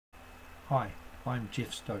Hi, I'm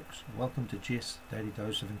Jeff Stokes. Welcome to Jeff's Daily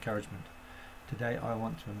Dose of Encouragement. Today I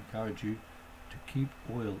want to encourage you to keep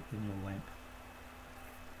oil in your lamp.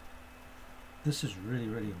 This is really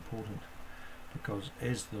important because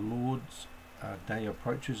as the Lord's day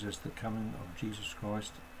approaches, as the coming of Jesus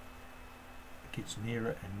Christ gets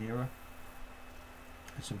nearer and nearer,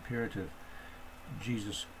 it's imperative.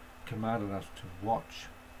 Jesus commanded us to watch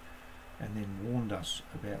and then warned us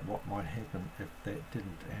about what might happen if that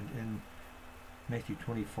didn't. And in Matthew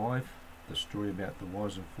 25, the story about the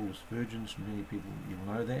wise and foolish virgins, many people,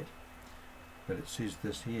 you'll know that, but it says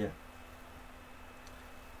this here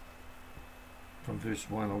from verse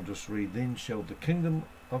 1. I'll just read. Then shall the kingdom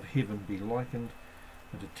of heaven be likened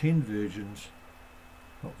unto 10 virgins,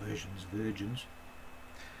 not virgins, virgins,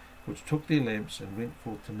 which took their lamps and went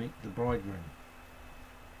forth to meet the bridegroom.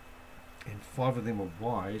 And 5 of them were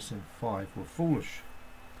wise, and 5 were foolish.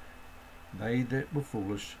 They that were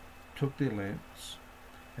foolish took their lamps,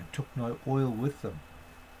 and took no oil with them.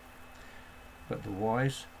 But the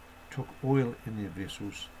wise took oil in their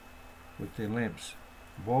vessels with their lamps.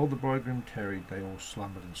 While the bridegroom tarried, they all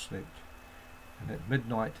slumbered and slept. And at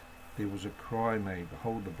midnight there was a cry made,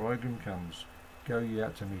 Behold, the bridegroom comes, go ye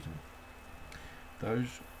out to meet him.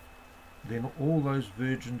 Then all those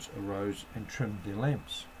virgins arose and trimmed their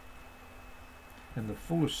lamps. And the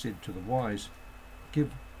foolish said to the wise,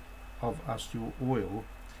 Give of us your oil,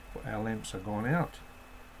 for our lamps are gone out.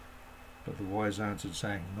 But the wise answered,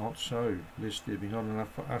 saying, Not so, lest there be not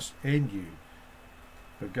enough for us and you.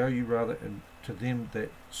 But go you rather to them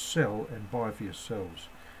that sell, and buy for yourselves.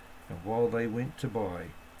 And while they went to buy,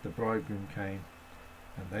 the bridegroom came,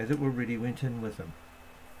 and they that were ready went in with him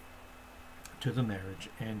to the marriage,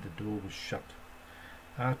 and the door was shut.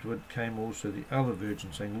 Afterward came also the other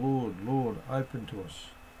virgins, saying, Lord, Lord, open to us.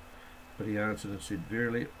 But he answered and said,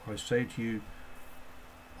 Verily I say to you,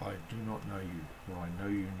 I do not know you, or I know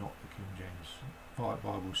you not, the King James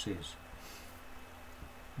Bible says.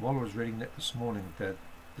 While I was reading that this morning, the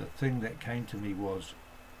thing that came to me was,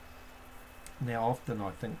 now often I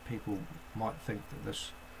think people might think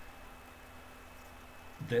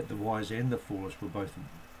that the wise and the foolish were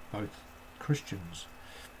both Christians,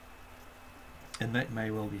 and that may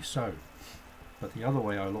well be so. But the other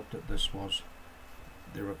way I looked at this was,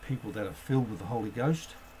 there are people that are filled with the Holy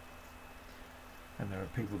Ghost, and there are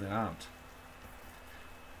people that aren't.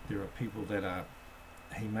 There are people that are,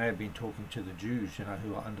 he may have been talking to the Jews,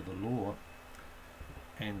 who are under the law,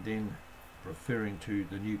 and then referring to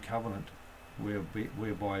the new covenant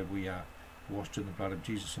whereby we are washed in the blood of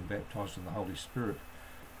Jesus and baptized in the Holy Spirit.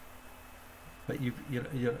 But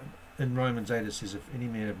in Romans 8 it says, if any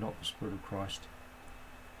man have not the Spirit of Christ,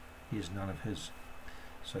 he is none of his.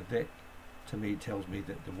 So that to me tells me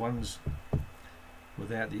that the ones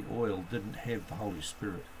without the oil didn't have the Holy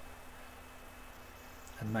Spirit,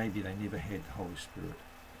 and maybe they never had the Holy Spirit,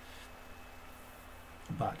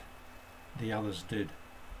 but the others did.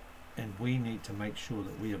 And we need to make sure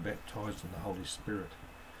that we are baptized in the Holy Spirit.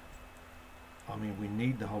 I mean, we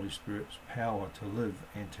need the Holy Spirit's power to live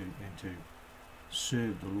and to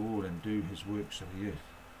serve the Lord and do his works in the earth.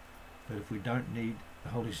 But if we don't need the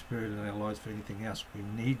Holy Spirit in our lives for anything else, we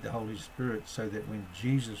need the Holy Spirit so that when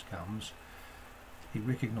Jesus comes, he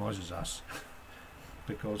recognizes us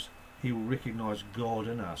because he will recognize God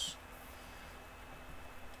in us.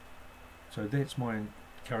 So that's my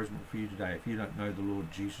encouragement for you today. If you don't know the Lord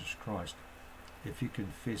Jesus Christ, if you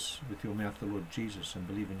confess with your mouth the Lord Jesus and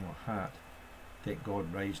believe in your heart that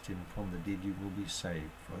God raised him from the dead, you will be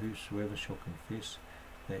saved. For whosoever shall confess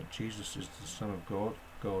that Jesus is the Son of God,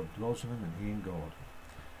 God dwells in him and he in God.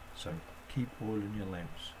 So keep oil in your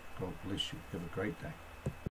lamps. God bless you. Have a great day.